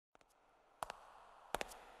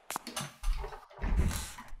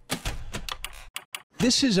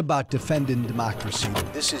This is about defending democracy.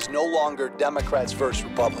 This is no longer Democrats versus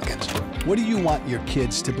Republicans. What do you want your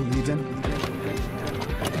kids to believe in?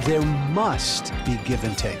 There must be give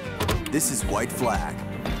and take. This is White Flag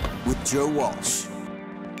with Joe Walsh.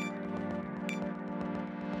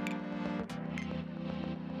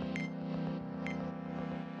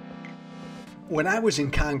 When I was in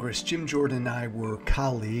Congress, Jim Jordan and I were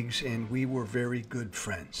colleagues, and we were very good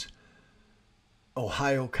friends.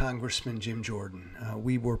 Ohio Congressman Jim Jordan.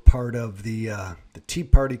 We were part of the Tea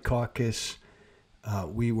Party caucus.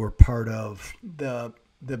 We were part of the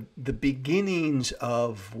beginnings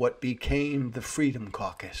of what became the Freedom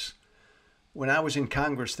Caucus. When I was in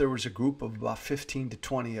Congress, there was a group of about 15 to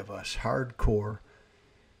 20 of us, hardcore,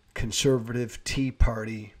 conservative Tea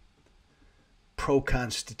Party,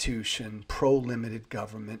 pro-Constitution, pro-limited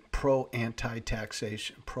government,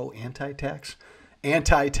 pro-anti-taxation, pro-anti-tax?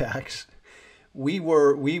 Anti-tax. We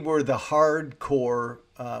were the hardcore,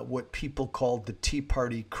 what people called the Tea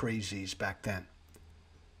Party crazies back then.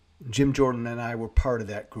 Jim Jordan and I were part of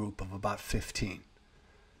that group of about 15,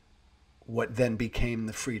 what then became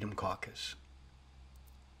the Freedom Caucus.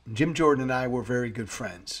 Jim Jordan and I were very good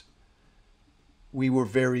friends. We were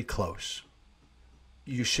very close.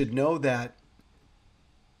 You should know that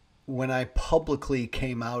when I publicly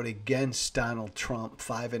came out against Donald Trump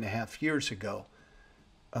 5.5 years ago,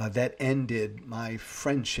 that ended my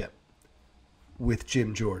friendship with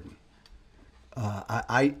Jim Jordan.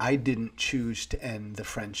 I didn't choose to end the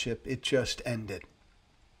friendship. It just ended.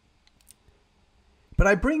 But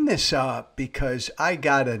I bring this up because I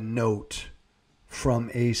got a note from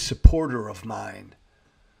a supporter of mine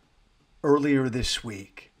earlier this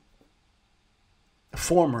week, a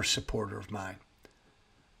former supporter of mine.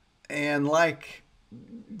 And like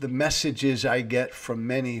the messages I get from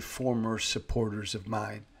many former supporters of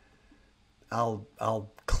mine,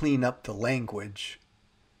 I'll clean up the language,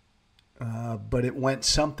 but it went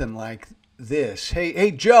something like this.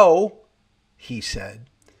 Hey, Joe, he said,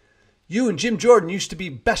 you and Jim Jordan used to be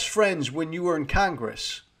best friends when you were in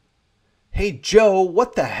Congress. Hey, Joe,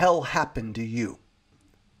 what the hell happened to you?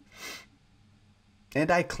 And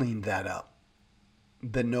I cleaned that up.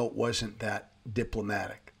 The note wasn't that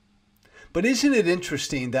diplomatic. But isn't it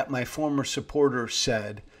interesting that my former supporter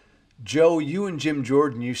said, Joe, you and Jim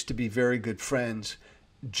Jordan used to be very good friends.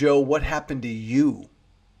 Joe, what happened to you?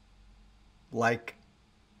 Like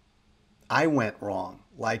I went wrong,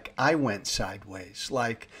 like I went sideways,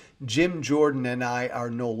 like Jim Jordan and I are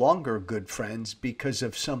no longer good friends because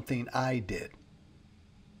of something I did.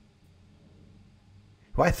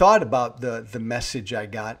 Well, I thought about the message I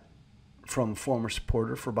got from a former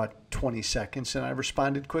supporter for about 20 seconds, and I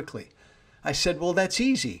responded quickly. I said, well, that's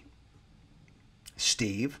easy,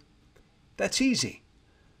 Steve. That's easy.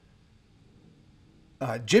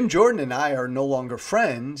 Jim Jordan and I are no longer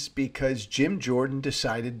friends because Jim Jordan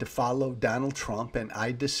decided to follow Donald Trump and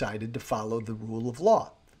I decided to follow the rule of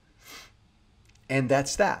law. And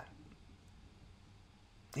that's that.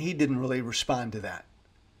 He didn't really respond to that.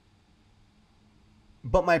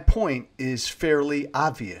 But my point is fairly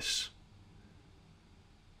obvious.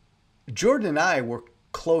 Jordan and I were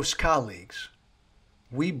close colleagues.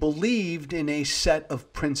 We believed in a set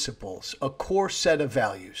of principles, a core set of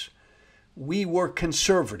values. We were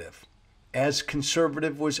conservative, as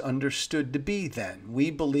conservative was understood to be then.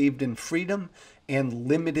 We believed in freedom and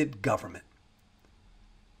limited government.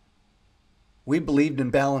 We believed in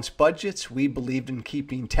balanced budgets. We believed in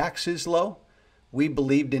keeping taxes low. We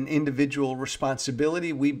believed in individual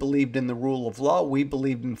responsibility. We believed in the rule of law. We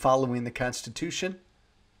believed in following the Constitution.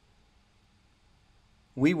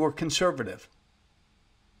 We were conservative.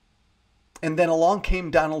 And then along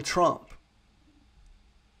came Donald Trump.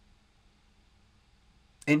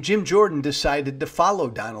 And Jim Jordan decided to follow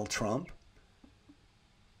Donald Trump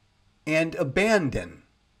and abandon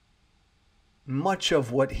much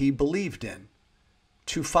of what he believed in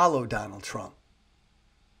to follow Donald Trump.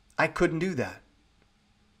 I couldn't do that.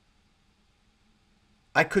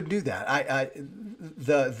 I couldn't do that.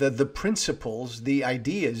 The principles, the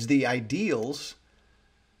ideas, the ideals,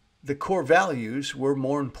 the core values were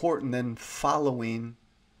more important than following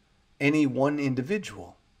any one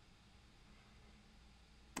individual.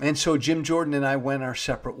 And so Jim Jordan and I went our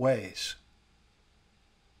separate ways.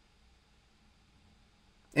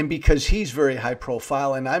 And because he's very high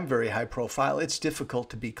profile and I'm very high profile, it's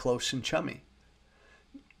difficult to be close and chummy.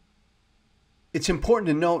 It's important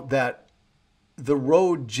to note that the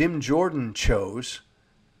road Jim Jordan chose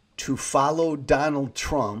to follow Donald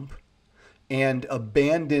Trump and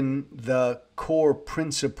abandon the core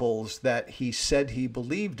principles that he said he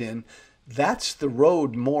believed in That's the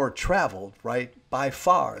road more traveled, right? By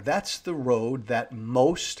far. That's the road that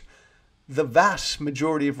the vast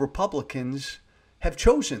majority of Republicans have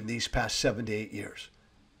chosen these past 7 to 8 years.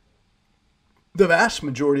 The vast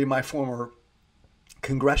majority of my former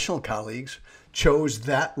congressional colleagues chose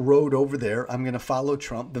that road over there. I'm going to follow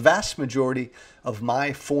Trump. The vast majority of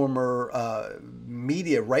my former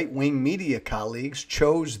right-wing media colleagues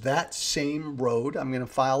chose that same road. I'm going to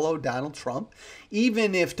follow Donald Trump.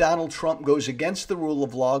 Even if Donald Trump goes against the rule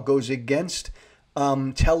of law, goes against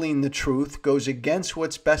telling the truth, goes against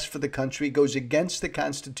what's best for the country, goes against the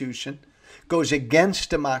Constitution, goes against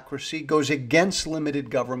democracy, goes against limited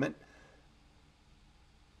government,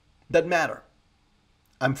 doesn't matter.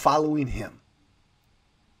 I'm following him.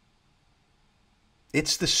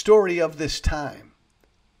 It's the story of this time.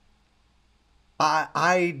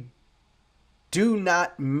 I do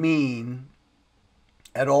not mean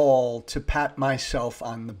at all to pat myself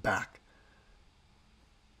on the back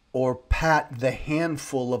or pat the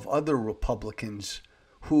handful of other Republicans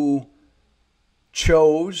who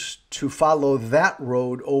chose to follow that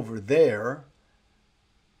road over there.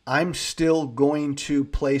 I'm still going to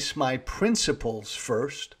place my principles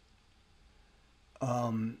first.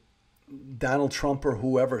 Donald Trump or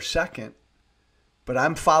whoever second. But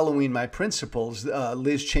I'm following my principles.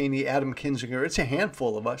 Liz Cheney, Adam Kinzinger, it's a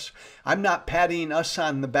handful of us. I'm not patting us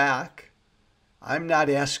on the back. I'm not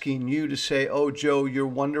asking you to say, oh, Joe, you're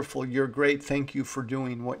wonderful, you're great, thank you for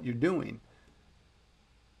doing what you're doing.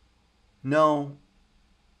 No.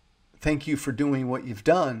 Thank you for doing what you've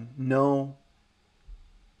done. No.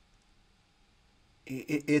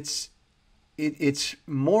 It's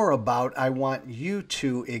more about, I want you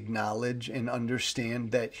to acknowledge and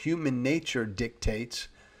understand that human nature dictates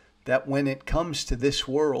that when it comes to this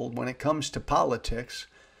world, when it comes to politics,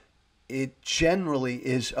 it generally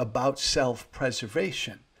is about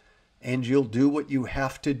self-preservation. And you'll do what you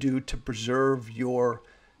have to do to preserve your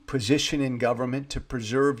position in government, to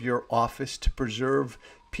preserve your office, to preserve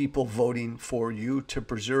people voting for you, to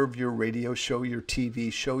preserve your radio show, your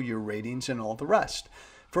TV show, your ratings, and all the rest.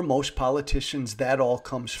 For most politicians, that all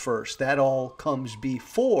comes first. That all comes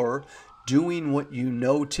before doing what you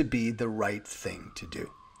know to be the right thing to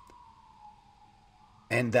do.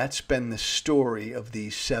 And that's been the story of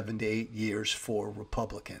these 7 to 8 years for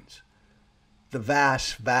Republicans. The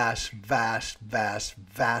vast, vast, vast, vast,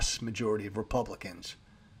 vast majority of Republicans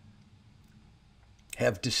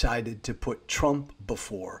have decided to put Trump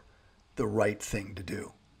before the right thing to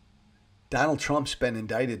do. Donald Trump's been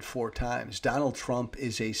indicted 4 times. Donald Trump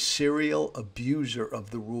is a serial abuser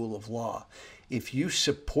of the rule of law. If you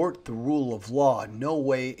support the rule of law, no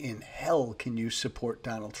way in hell can you support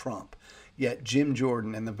Donald Trump. Yet Jim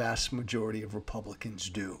Jordan and the vast majority of Republicans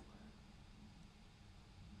do.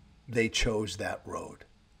 They chose that road.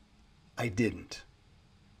 I didn't.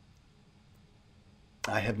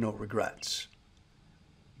 I have no regrets.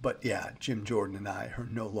 But yeah, Jim Jordan and I are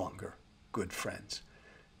no longer good friends.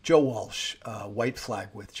 Joe Walsh, White Flag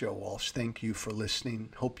with Joe Walsh. Thank you for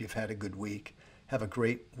listening. Hope you've had a good week. Have a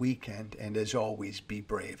great weekend. And as always, be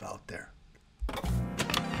brave out there.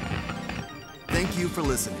 Thank you for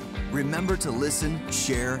listening. Remember to listen,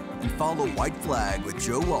 share, and follow White Flag with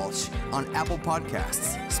Joe Walsh on Apple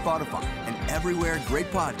Podcasts, Spotify, and everywhere great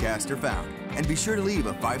podcasts are found. And be sure to leave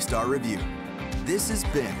a 5-star review. This has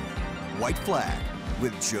been White Flag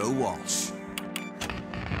with Joe Walsh.